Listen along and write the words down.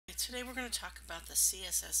Today we're going to talk about the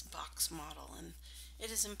CSS Box Model, and it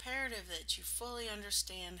is imperative that you fully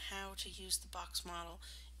understand how to use the box model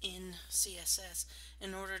in CSS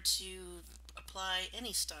in order to apply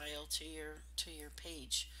any style to your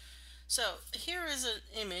page. So here is an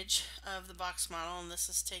image of the box model, and this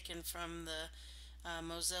is taken from the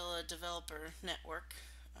Mozilla Developer Network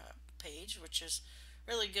page, which is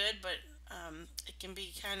really good, but it can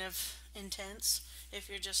be kind of intense if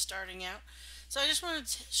you're just starting out. So I just wanted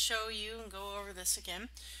to show you and go over this again.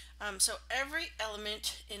 So every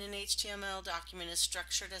element in an HTML document is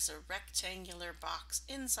structured as a rectangular box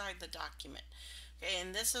inside the document. Okay,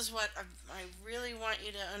 and this is what I really want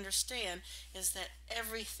you to understand, is that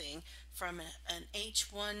everything from an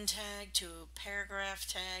H1 tag to a paragraph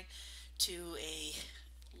tag to a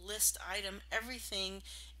list item, everything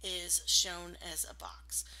is shown as a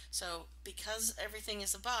box. So because everything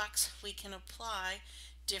is a box, we can apply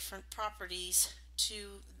different properties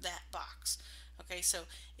to that box. Okay, so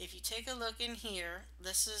if you take a look in here,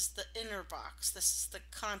 this is the inner box, this is the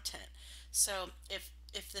content. So if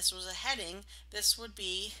this was a heading, this would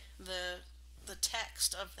be the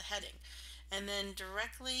text of the heading, and then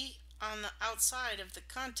directly on the outside of the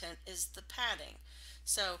content is the padding.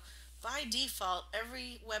 So by default,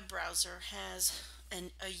 every web browser has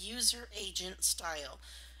a user agent style,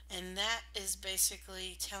 and that is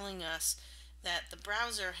basically telling us that the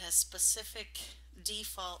browser has specific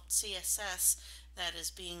default CSS that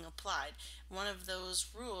is being applied. One of those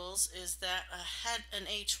rules is that an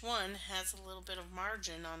H1 has a little bit of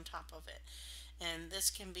margin on top of it, and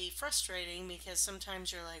this can be frustrating because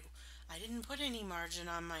sometimes you're like, I didn't put any margin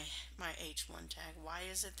on my H1 tag. Why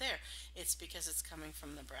is it there? It's because it's coming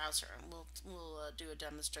from the browser, and we'll do a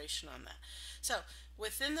demonstration on that. So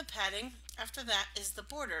within the padding, after that is the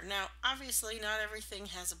border. Now obviously not everything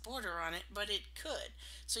has a border on it, but it could.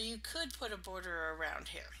 So you could put a border around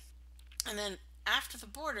here. And then after the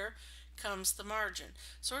border comes the margin.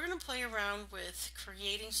 So we're going to play around with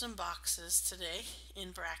creating some boxes today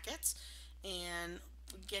in brackets and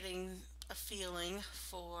getting a feeling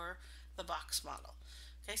for the box model.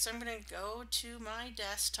 Okay, so I'm going to go to my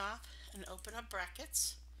desktop and open up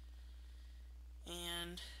brackets,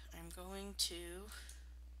 and I'm going to,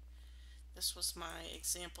 this was my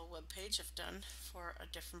example web page I've done for a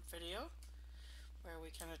different video where we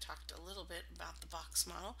kind of talked a little bit about the box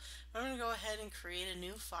model. I'm going to go ahead and create a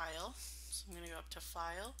new file. So I'm going to go up to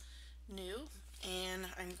File, New, and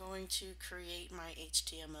I'm going to create my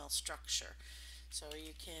HTML structure. So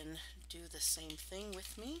you can do the same thing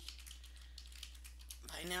with me.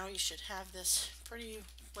 By now you should have this pretty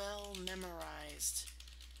well memorized.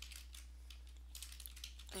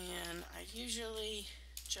 And I usually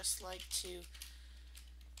just like to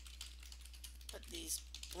put these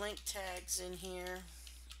blank tags in here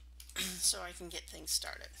so I can get things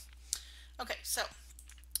started. Okay, so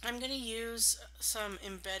I'm going to use some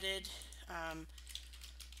embedded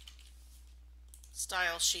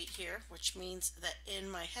style sheet here, which means that in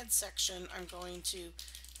my head section I'm going to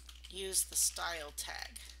use the style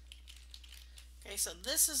tag. Okay, so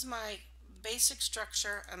this is my basic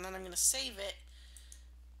structure, and then I'm going to save it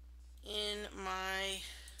in my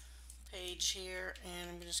page here, and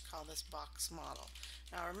I'm going to just call this box model.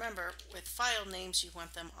 Now remember, with file names you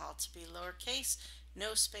want them all to be lowercase,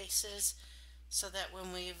 no spaces, so that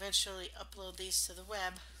when we eventually upload these to the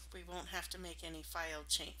web we won't have to make any file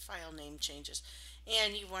name changes.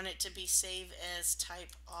 And you want it to be save as type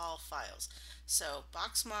all files. So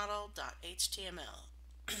boxmodel.html,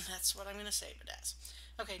 that's what I'm going to save it as.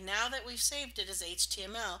 Okay, now that we've saved it as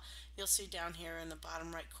HTML, you'll see down here in the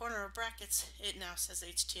bottom right corner of brackets it now says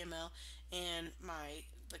HTML, and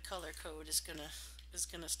the color code is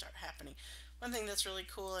gonna start happening. One thing that's really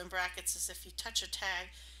cool in brackets is if you touch a tag,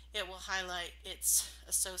 it will highlight its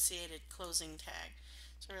associated closing tag.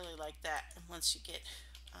 So I really like that, and once you get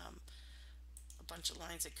a bunch of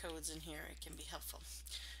lines of codes in here, it can be helpful.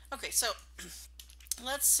 Okay, so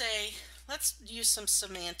let's use some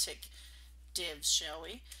semantic divs, shall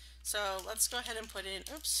we? So let's go ahead and put in,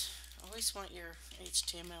 oops, always want your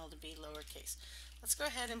HTML to be lowercase. Let's go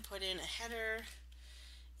ahead and put in a header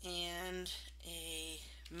and a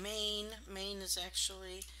main. Main is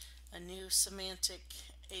actually a new semantic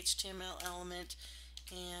HTML element,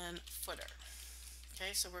 and footer.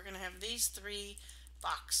 Okay, so we're going to have these three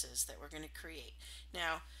boxes that we're going to create.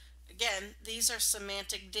 Now again, these are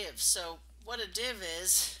semantic divs. So what a div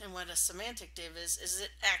is and what a semantic div is it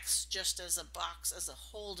acts just as a box, as a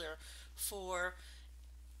holder for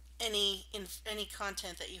any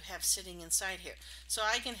content that you have sitting inside here. So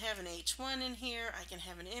I can have an H1 in here, I can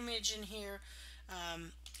have an image in here,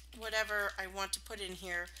 whatever I want to put in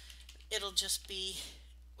here, it'll just be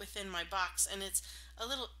within my box, and it's a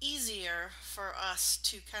little easier for us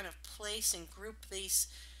to kind of place and group these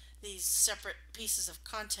separate pieces of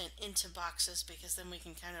content into boxes, because then we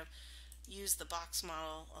can kind of use the box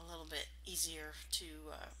model a little bit easier to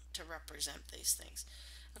represent these things.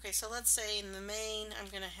 Okay, so let's say in the main I'm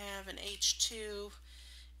going to have an H2,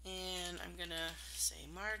 and I'm going to say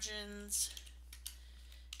margins,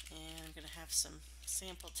 and I'm going to have some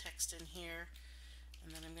sample text in here,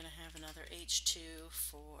 and then I'm going to have another H2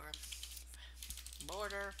 for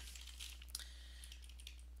border,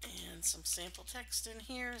 and some sample text in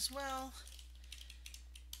here as well,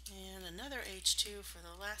 and another H2 for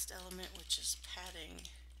the last element, which is padding,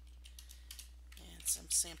 and some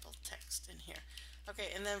sample text in here. Okay,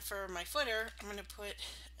 and then for my footer, I'm going to put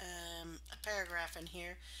a paragraph in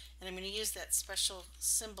here, and I'm going to use that special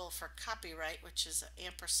symbol for copyright, which is an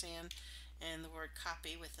ampersand and the word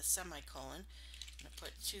copy with a semicolon. I'm going to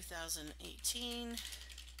put 2018.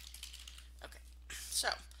 Okay, so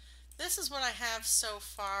this is what I have so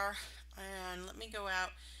far, and let me go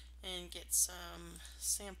out and get some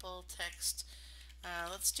sample text.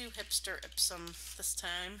 Let's do hipster ipsum this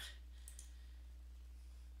time.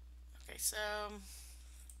 Okay, so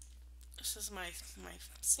this is my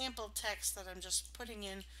sample text that I'm just putting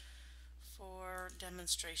in for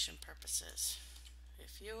demonstration purposes.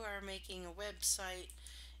 If you are making a website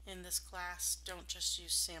in this class, don't just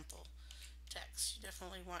use sample text. You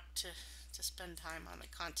definitely want to spend time on the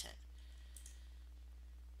content.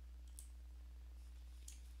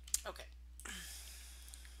 Okay.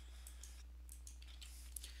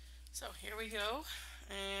 So here we go,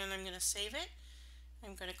 and I'm going to save it.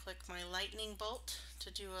 I'm going to click my lightning bolt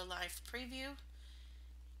to do a live preview,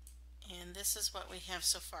 and this is what we have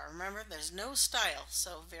so far. Remember, there's no style,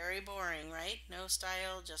 so very boring, right? No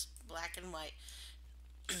style, just black and white.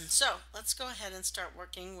 So let's go ahead and start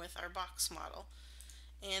working with our box model.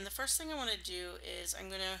 And the first thing I want to do is I'm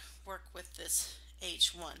going to work with this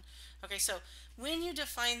H1. Okay, so when you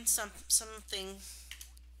define something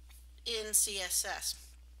in CSS,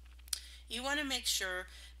 you want to make sure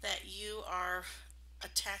that you are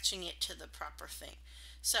attaching it to the proper thing.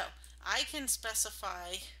 So I can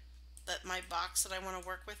specify that my box that I want to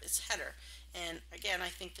work with is header. And again, I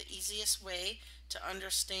think the easiest way to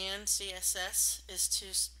understand CSS is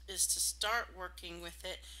to start working with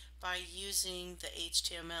it by using the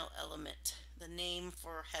HTML element, the name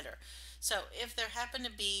for header. So if there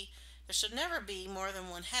should never be more than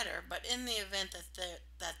one header, but in the event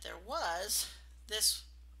that there was, this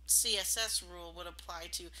CSS rule would apply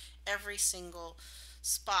to every single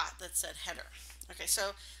spot that said header. Okay,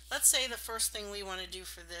 so let's say the first thing we want to do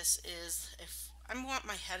for this is, if I want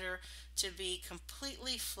my header to be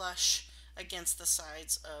completely flush against the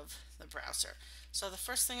sides of the browser. So the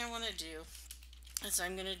first thing I want to do is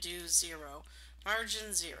I'm going to do 0,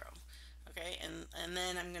 margin 0. Okay, and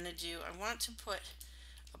then I'm going to do, I want to put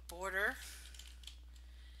a border,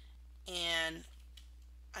 and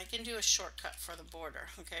I can do a shortcut for the border.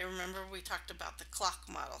 Okay, remember we talked about the clock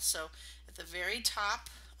model. So at the very top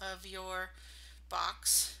of your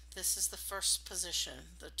box, this is the first position,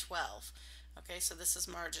 the 12. Okay, so this is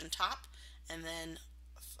margin top, and then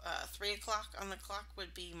 3 o'clock on the clock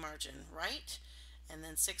would be margin right, and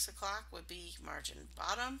then 6 o'clock would be margin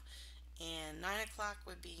bottom, and 9 o'clock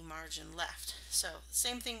would be margin left. So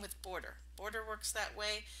same thing with border. Border works that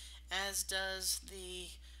way, as does the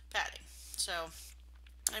padding. So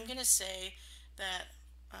I'm going to say that,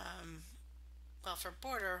 well, for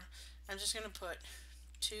border, I'm just going to put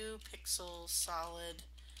 2 pixels solid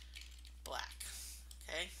black.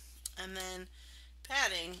 Okay, and then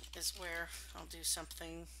padding is where I'll do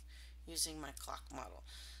something using my clock model.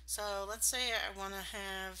 So let's say I want to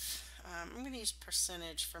have, I'm going to use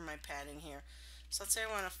percentage for my padding here. So let's say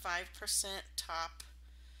I want a 5% top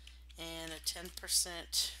and a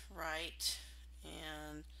 10% right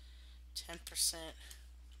and 10%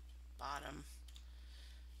 bottom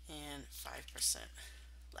and 5%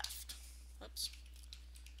 left. Oops.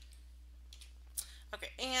 Okay,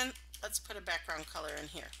 and let's put a background color in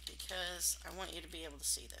here because I want you to be able to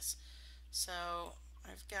see this. So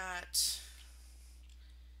I've got,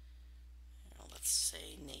 let's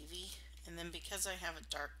say navy, and then because I have a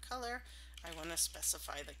dark color, I want to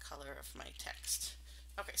specify the color of my text.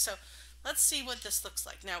 Okay, so let's see what this looks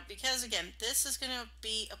like. Now, because again, this is going to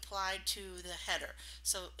be applied to the header,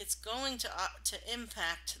 so it's going to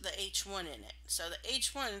impact the H1 in it. So the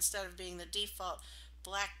H1, instead of being the default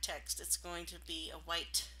black text, it's going to be a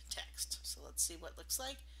white text. So let's see what it looks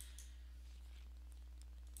like.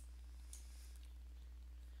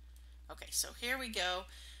 Okay, so here we go.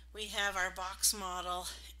 We have our box model,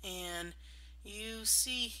 and you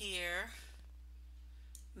see here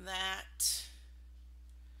that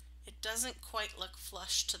it doesn't quite look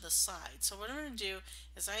flush to the side. So what I'm going to do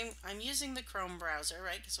is I'm using the Chrome browser,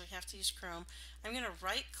 right? Because we have to use Chrome. I'm going to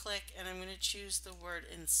right click and I'm going to choose the word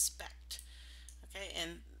inspect. Okay,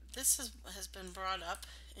 and this has been brought up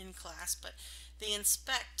in class, but the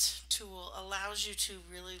inspect tool allows you to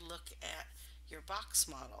really look at your box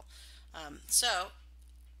model. So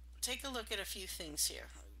take a look at a few things here.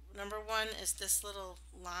 Number one is this little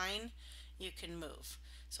line you can move.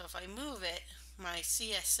 So if I move it, my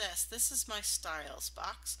CSS, this is my styles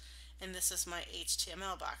box, and this is my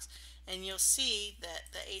HTML box. And you'll see that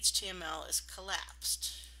the HTML is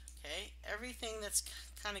collapsed. Okay, everything that's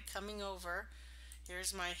kind of coming over,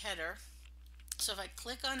 here's my header. So if I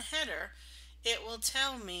click on header, it will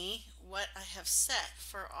tell me what I have set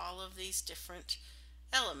for all of these different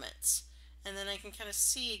elements. And then I can kind of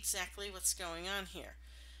see exactly what's going on here.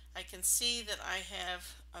 I can see that I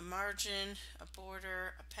have a margin, a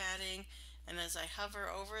border, a padding, and as I hover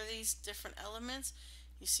over these different elements,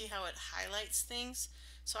 you see how it highlights things.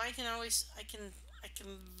 So I can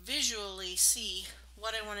visually see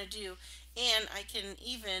what I want to do, and I can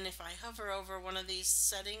even, if I hover over one of these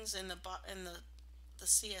settings in the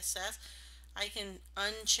CSS, I can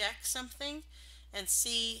uncheck something and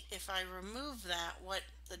see if I remove that what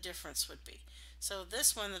the difference would be. So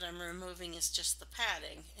this one that I'm removing is just the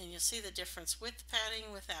padding, and you'll see the difference with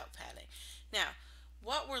padding, without padding. Now,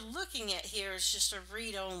 what we're looking at here is just a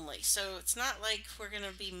read only, so it's not like we're going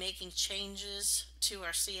to be making changes to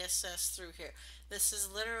our CSS through here. This is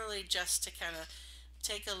literally just to kind of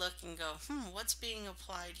take a look and go, what's being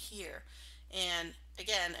applied here? And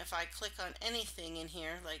again, if I click on anything in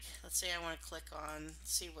here, like let's say I want to click on,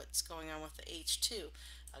 see what's going on with the H2,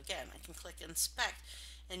 again, I can click inspect,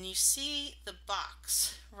 and you see the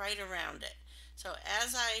box right around it. So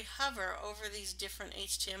as I hover over these different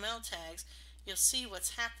HTML tags, you'll see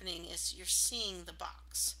what's happening is you're seeing the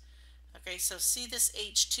box. Okay, so see this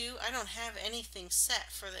H2? I don't have anything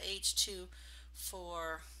set for the H2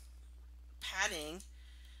 for padding,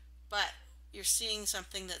 but you're seeing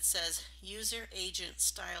something that says user agent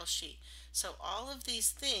style sheet. So all of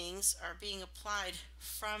these things are being applied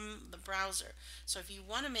from the browser. So if you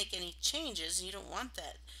want to make any changes and you don't want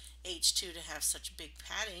that H2 to have such big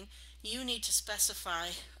padding, you need to specify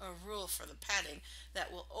a rule for the padding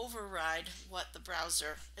that will override what the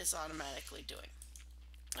browser is automatically doing.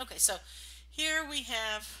 Okay, so here we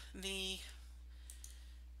have the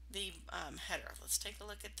header. Let's take a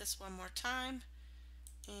look at this one more time.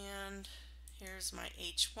 And here's my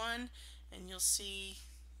H1, and you'll see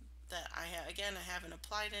that I haven't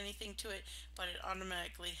applied anything to it, but it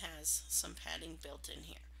automatically has some padding built in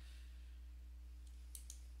here.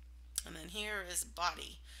 And then here is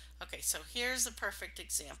body. Okay, so here's a perfect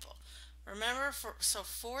example. Remember,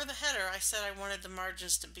 for the header, I said I wanted the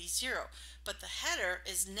margins to be 0, but the header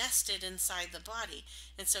is nested inside the body.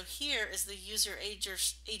 And so here is the user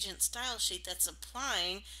agent style sheet that's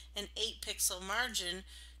applying an 8-pixel margin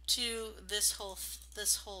to this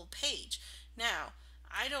whole page. Now,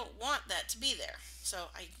 I don't want that to be there. So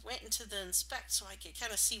I went into the inspect so I could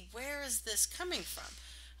kind of see where is this coming from.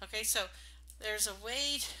 Okay, so there's a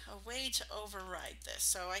way to override this.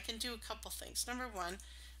 So I can do a couple things. Number one,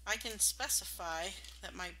 I can specify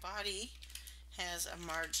that my body has a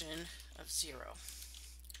margin of 0.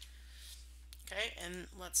 Okay, and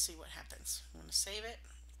let's see what happens. I'm going to save it,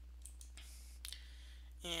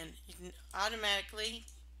 and automatically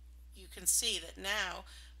you can see that now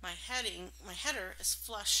my header is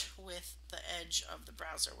flush with the edge of the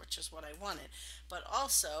browser, which is what I wanted. But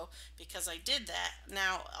also, because I did that,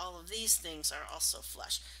 now all of these things are also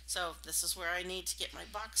flush. So this is where I need to get my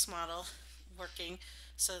box model working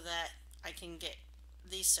so that I can get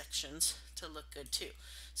these sections to look good too.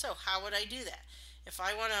 So how would I do that? If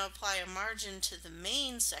I want to apply a margin to the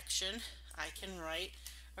main section, I can write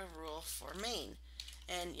a rule for main.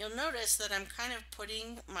 And you'll notice that I'm kind of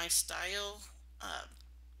putting my style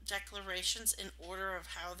declarations in order of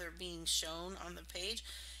how they're being shown on the page,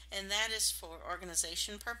 and that is for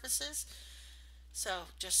organization purposes. So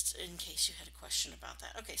just in case you had a question about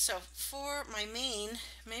that. Okay, so for my main,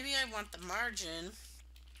 maybe I want the margin.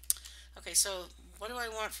 Okay, so what do I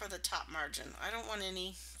want for the top margin? I don't want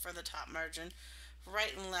any for the top margin.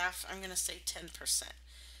 Right and left, I'm going to say 10%.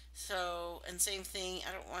 So, and same thing,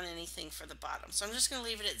 I don't want anything for the bottom. So I'm just going to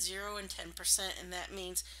leave it at 0 and 10%, and that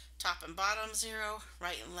means top and bottom 0,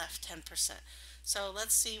 right and left 10%. So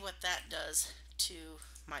let's see what that does to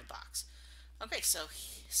my box. Okay, so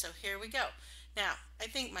here we go. Now, I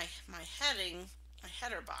think my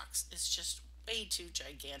header box is just way too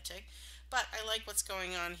gigantic, but I like what's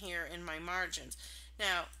going on here in my margins.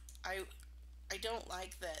 Now, I I don't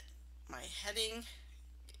like that my heading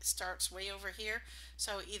starts way over here.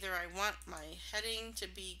 So either I want my heading to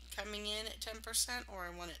be coming in at 10% or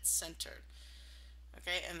I want it centered.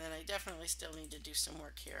 Okay, and then I definitely still need to do some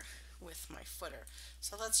work here with my footer.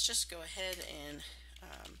 So let's just go ahead and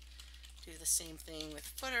do the same thing with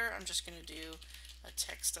footer. I'm just going to do a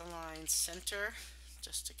text align center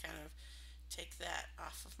just to kind of take that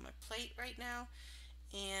off of my plate right now.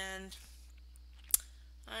 And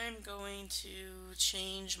I'm going to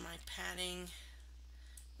change my padding.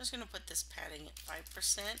 I'm just going to put this padding at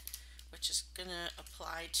 5%, which is going to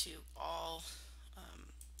apply to all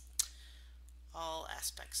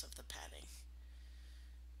aspects of the padding.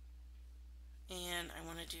 And I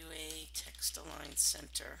want to do a text align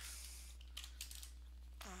center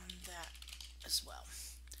on that as well.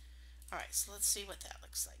 Alright, so let's see what that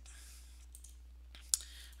looks like.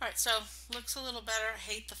 Alright, so looks a little better. I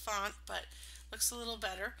hate the font, but looks a little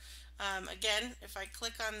better. Again, if I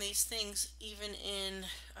click on these things, even in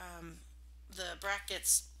the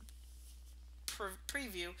brackets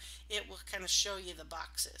preview, it will kind of show you the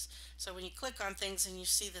boxes. So when you click on things and you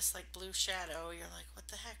see this like blue shadow, you're like, what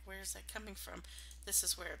the heck, where is that coming from? This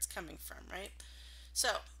is where it's coming from, right? So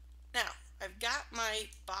now I've got my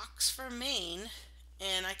box for main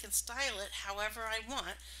and I can style it however I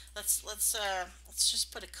want. Let's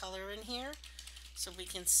just put a color in here so we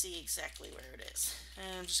can see exactly where it is.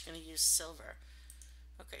 And I'm just going to use silver.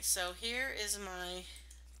 Okay, so here is my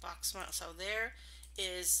box model. So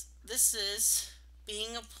this is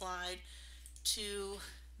being applied to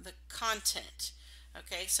the content.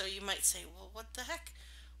 Okay, so you might say, well, what the heck?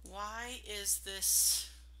 Why is this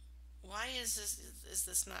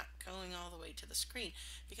not going all the way to the screen?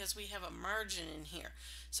 Because we have a margin in here.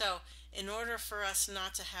 So in order for us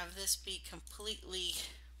not to have this be completely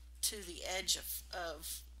to the edge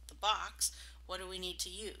of the box, what do we need to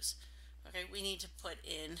use? Okay, we need to put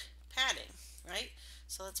in padding, right?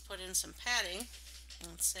 So let's put in some padding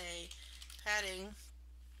and say padding,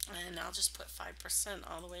 and I'll just put 5%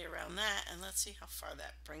 all the way around that, and let's see how far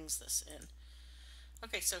that brings this in.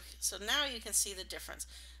 Okay, so now you can see the difference.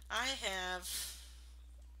 I have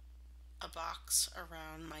a box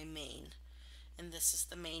around my main, and this is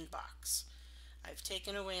the main box. I've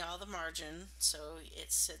taken away all the margin, so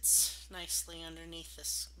it sits nicely underneath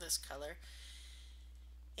this color.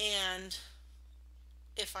 And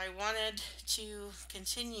if I wanted to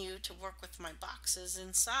continue to work with my boxes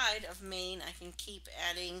inside of main, I can keep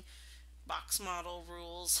adding box model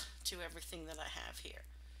rules to everything that I have here.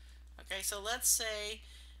 Okay, so let's say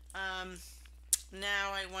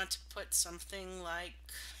now I want to put something like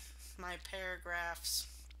my paragraphs.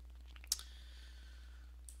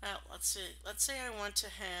 Well, let's say I want to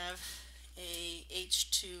have a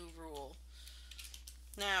H2 rule.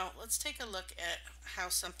 Now let's take a look at how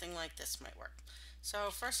something like this might work. So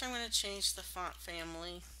first I'm going to change the font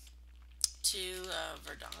family to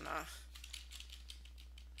Verdana,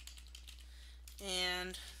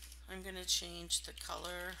 and I'm going to change the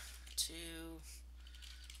color to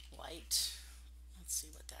white. Let's see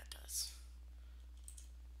what that does.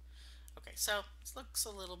 Okay, so it looks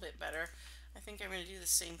a little bit better. I think I'm going to do the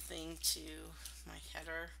same thing to my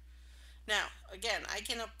header. Now again, I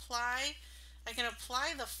can apply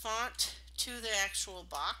the font to the actual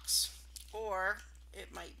box, or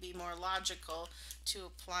it might be more logical to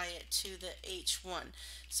apply it to the H1.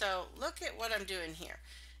 So look at what I'm doing here.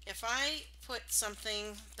 If I put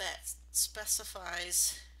something that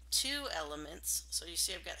specifies 2 elements, so you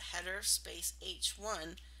see I've got header space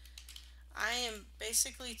H1, I am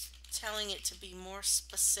basically telling it to be more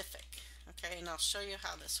specific. Okay, and I'll show you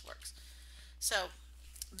how this works. So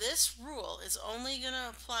this rule is only going to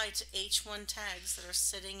apply to H1 tags that are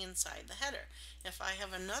sitting inside the header. If I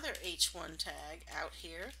have another H1 tag out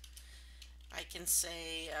here, I can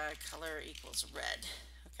say color equals red.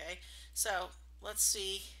 Okay, so let's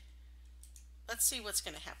see what's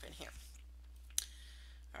going to happen here.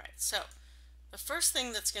 Alright, so the first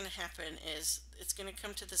thing that's going to happen is it's going to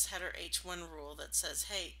come to this header H1 rule that says,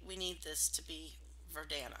 hey, we need this to be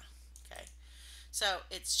Verdana. Okay, so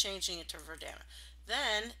it's changing it to Verdana.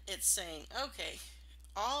 Then it's saying, okay,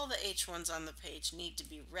 all the H1s on the page need to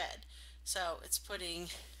be red. So it's putting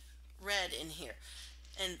red in here.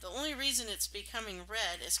 And the only reason it's becoming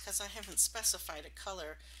red is because I haven't specified a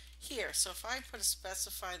color here. So if I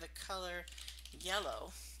specify the color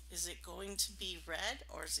yellow, is it going to be red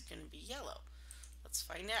or is it going to be yellow? Let's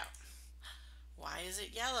find out. Why is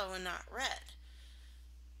it yellow and not red?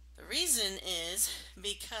 The reason is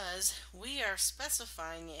because we are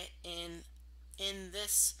specifying it in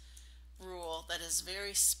this rule that is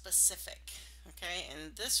very specific. Okay,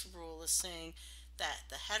 and this rule is saying that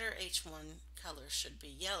the header H1 color should be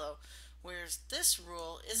yellow, whereas this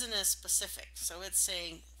rule isn't as specific. So it's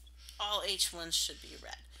saying all H1s should be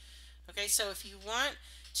red. Okay, so if you want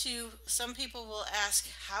to, some people will ask,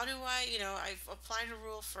 how do I, I've applied a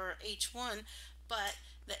rule for H1, but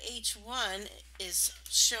the H1 is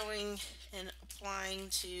showing and applying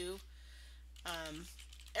to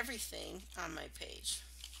everything on my page.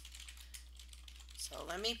 So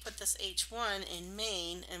let me put this H1 in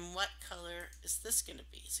main, and what color is this going to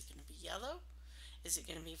be? Is it going to be yellow? Is it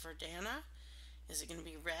going to be Verdana? Is it going to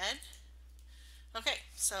be red? Okay,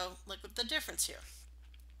 so look at the difference here.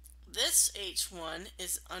 This H1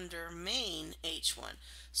 is under main H1.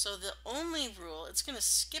 So the only rule, it's going to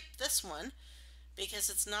skip this one because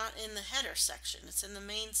it's not in the header section. It's in the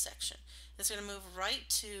main section. It's going to move right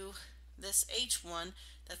to this H1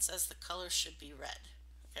 that says the color should be red.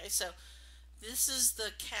 Okay, so this is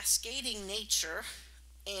the cascading nature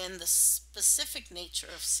and the specific nature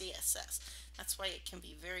of CSS. That's why it can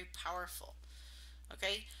be very powerful.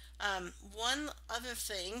 Okay, one other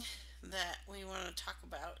thing that we want to talk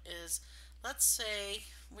about is, let's say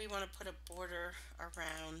we want to put a border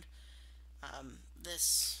around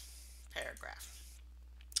this paragraph.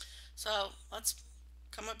 So let's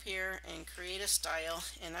come up here and create a style,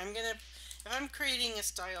 and if I'm creating a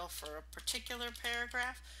style for a particular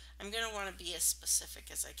paragraph, I'm going to want to be as specific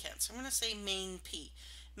as I can. So I'm going to say main P.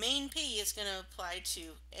 Main P is going to apply to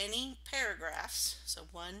any paragraphs, so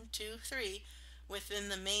 1, 2, 3, within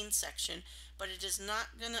the main section, but it is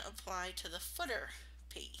not going to apply to the footer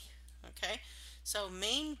P. Okay, so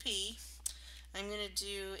main P, I'm going to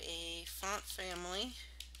do a font family,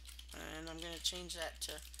 and I'm going to change that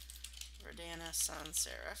to Verdana Sans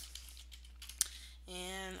Serif,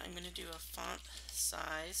 and I'm going to do a font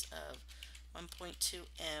size of 1.2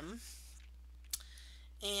 M,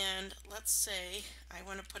 and let's say I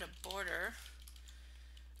want to put a border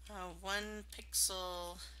 1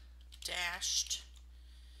 pixel dashed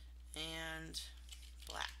and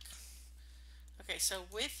black. Okay, so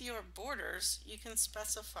with your borders you can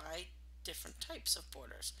specify different types of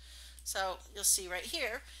borders. So you'll see right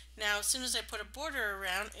here, now as soon as I put a border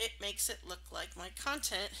around, it makes it look like my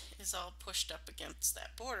content is all pushed up against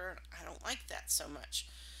that border. I don't like that so much.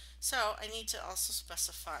 So I need to also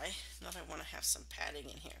specify that I want to have some padding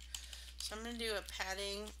in here. So I'm going to do a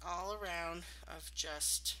padding all around of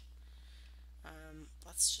just,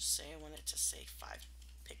 let's just say I want it to say 5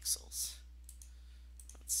 pixels.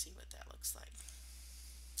 Let's see what that looks like.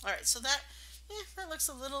 Alright, so that looks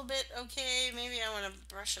a little bit okay. Maybe I want to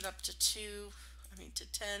brush it up to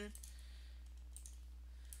 10.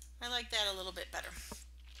 I like that a little bit better.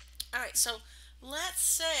 Alright, so let's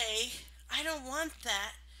say I don't want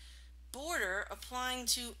that border applying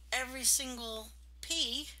to every single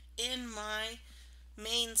P in my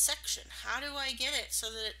main section. How do I get it so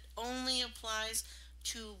that it only applies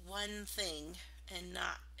to one thing and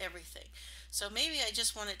not everything? So maybe I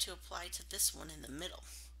just want it to apply to this one in the middle.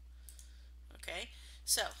 Okay,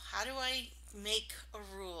 so how do I make a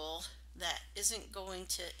rule that isn't going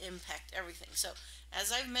to impact everything? So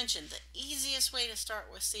as I've mentioned, the easiest way to start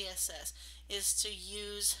with CSS is to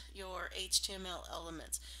use your HTML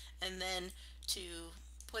elements and then to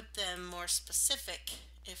put them more specific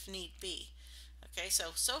if need be. Okay,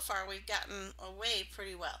 so far we've gotten away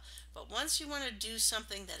pretty well, but once you want to do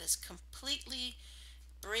something that is completely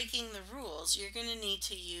breaking the rules, you're going to need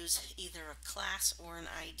to use either a class or an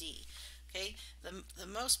ID. Okay, the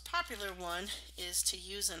most popular one is to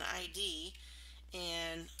use an ID,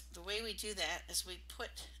 and the way we do that is we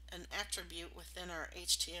put an attribute within our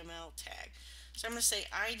HTML tag. So I'm going to say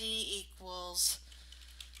ID equals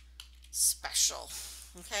special.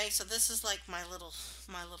 Okay, so this is like my little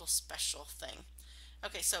special thing.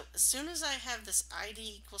 Okay, so as soon as I have this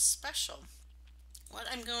ID equals special, what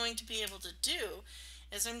I'm going to be able to do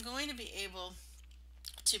is I'm going to be able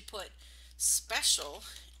to put special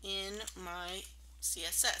in my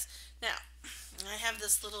CSS. Now, I have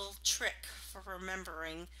this little trick for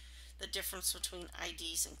remembering the difference between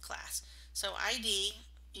IDs and class. So ID,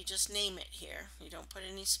 you just name it here. You don't put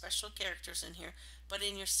any special characters in here, but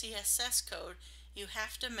in your CSS code, you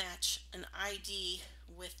have to match an ID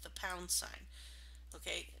with the pound sign.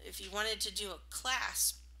 Okay, if you wanted to do a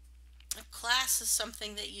class is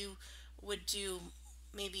something that you would do,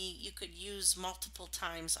 maybe you could use multiple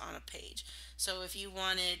times on a page. So if you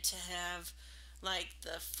wanted to have like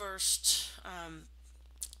the first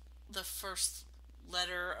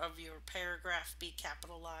letter of your paragraph be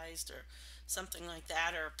capitalized or something like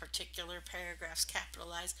that, or a particular paragraph's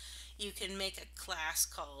capitalized, you can make a class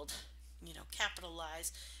called,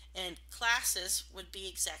 capitalize, and classes would be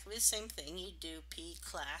exactly the same thing. You do p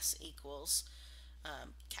class equals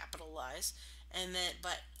capitalize, and then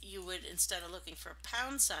but you would, instead of looking for a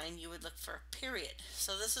pound sign, you would look for a period.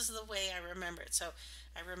 So this is the way I remember it. So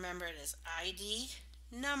I remember it as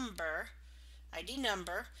number, ID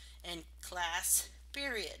number, and class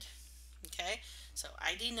period. Okay, so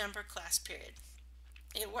ID number, class period.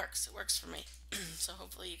 It works. It works for me. So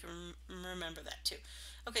hopefully you can remember that too.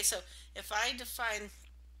 Okay, so if I define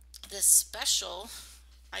this special,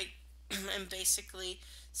 I am basically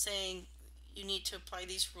saying you need to apply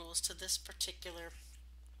these rules to this particular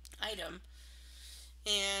item.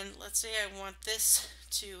 And let's say I want this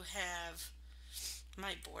to have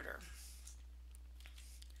my border.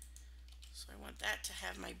 So I want that to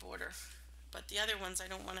have my border, but the other ones I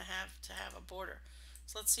don't want to have a border.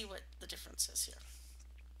 So let's see what the difference is here.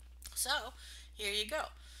 So here you go.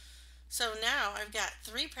 So now I've got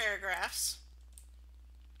 3 paragraphs,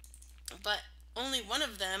 but only one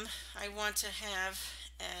of them I want to have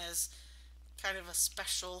as kind of a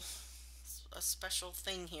special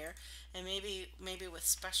thing here. And maybe with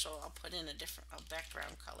special I'll put in a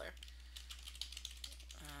background color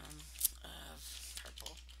of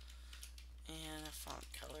purple and a font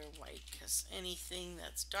color white, because anything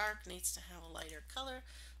that's dark needs to have a lighter color.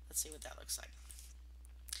 Let's see what that looks like.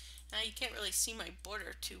 Now you can't really see my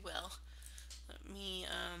border too well. Let me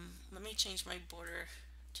change my border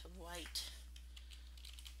to white.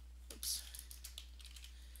 Oops.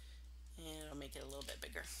 And I'll make it a little bit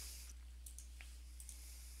bigger.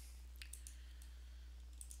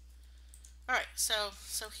 Alright, so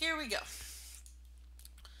here we go.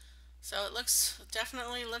 So it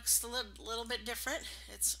definitely looks a little bit different.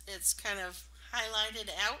 It's kind of highlighted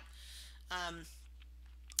out,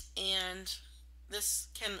 and this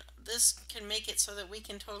can make it so that we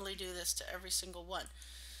can totally do this to every single one.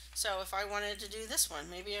 So if I wanted to do this one,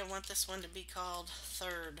 maybe I want this one to be called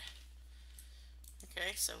third.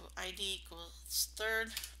 Okay, so ID equals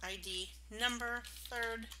third, ID number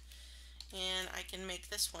third, and I can make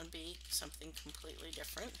this one be something completely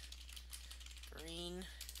different. Green.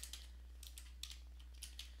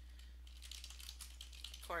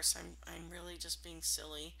 Of course, I'm really just being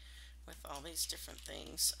silly with all these different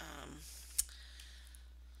things.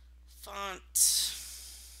 Font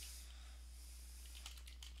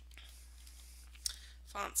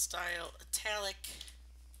style italic.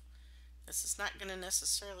 This is not going to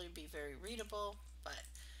necessarily be very readable, but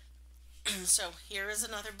so here is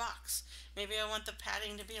another box. Maybe I want the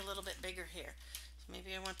padding to be a little bit bigger here. So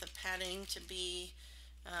maybe I want the padding to be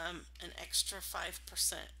an extra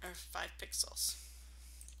 5% or 5 pixels.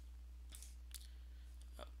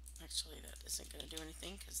 Oh, actually that isn't going to do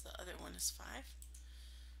anything because the other one is 5.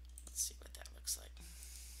 Let's see what that looks like.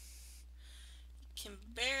 Can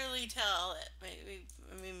barely tell it. Maybe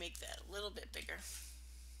let me make that a little bit bigger.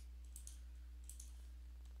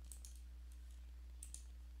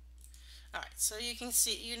 Alright, so you can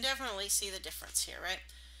definitely see the difference here, right?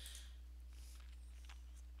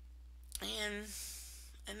 And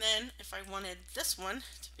then if I wanted this one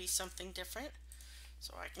to be something different,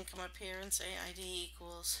 so I can come up here and say ID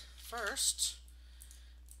equals first,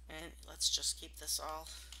 and let's just keep this all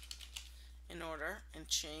in order and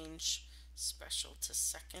change special to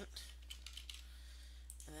second,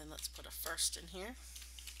 and then let's put a first in here.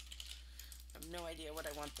 I have no idea what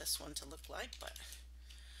I want this one to look like, but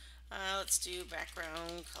let's do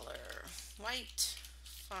background color white,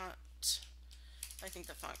 font, I think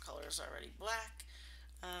the font color is already black.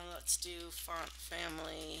 Let's do font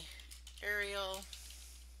family Arial,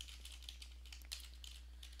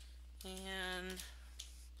 and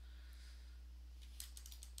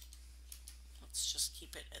let's just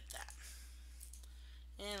keep it at that.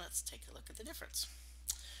 And let's take a look at the difference.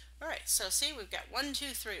 Alright, so see, we've got 1, 2,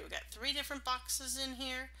 3. We've got 3 different boxes in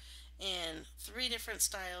here and 3 different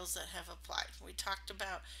styles that have applied. We talked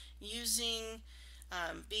about using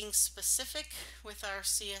being specific with our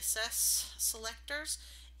CSS selectors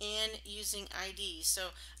and using IDs. So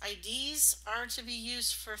IDs are to be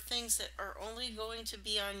used for things that are only going to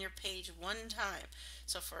be on your page one time.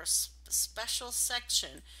 So for a special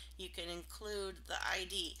section, you can include the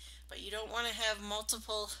ID, but you don't want to have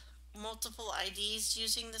multiple IDs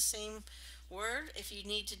using the same word. If you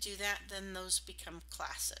need to do that, then those become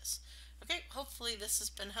classes. Okay, hopefully this has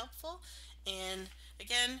been helpful. And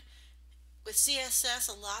again, with CSS,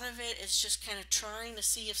 a lot of it is just kind of trying to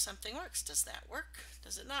see if something works. Does that work?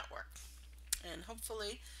 Does it not work? And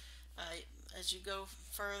hopefully, as you go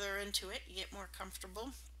further into it, you get more comfortable.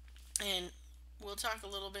 And we'll talk a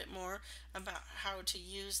little bit more about how to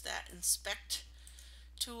use that inspect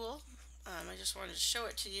tool. I just wanted to show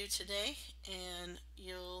it to you today, and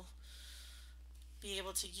you'll be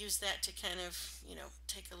able to use that to kind of,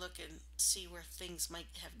 take a look and see where things might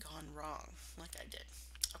have gone wrong, like I did.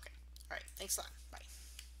 Okay. All right. Thanks a lot. Bye.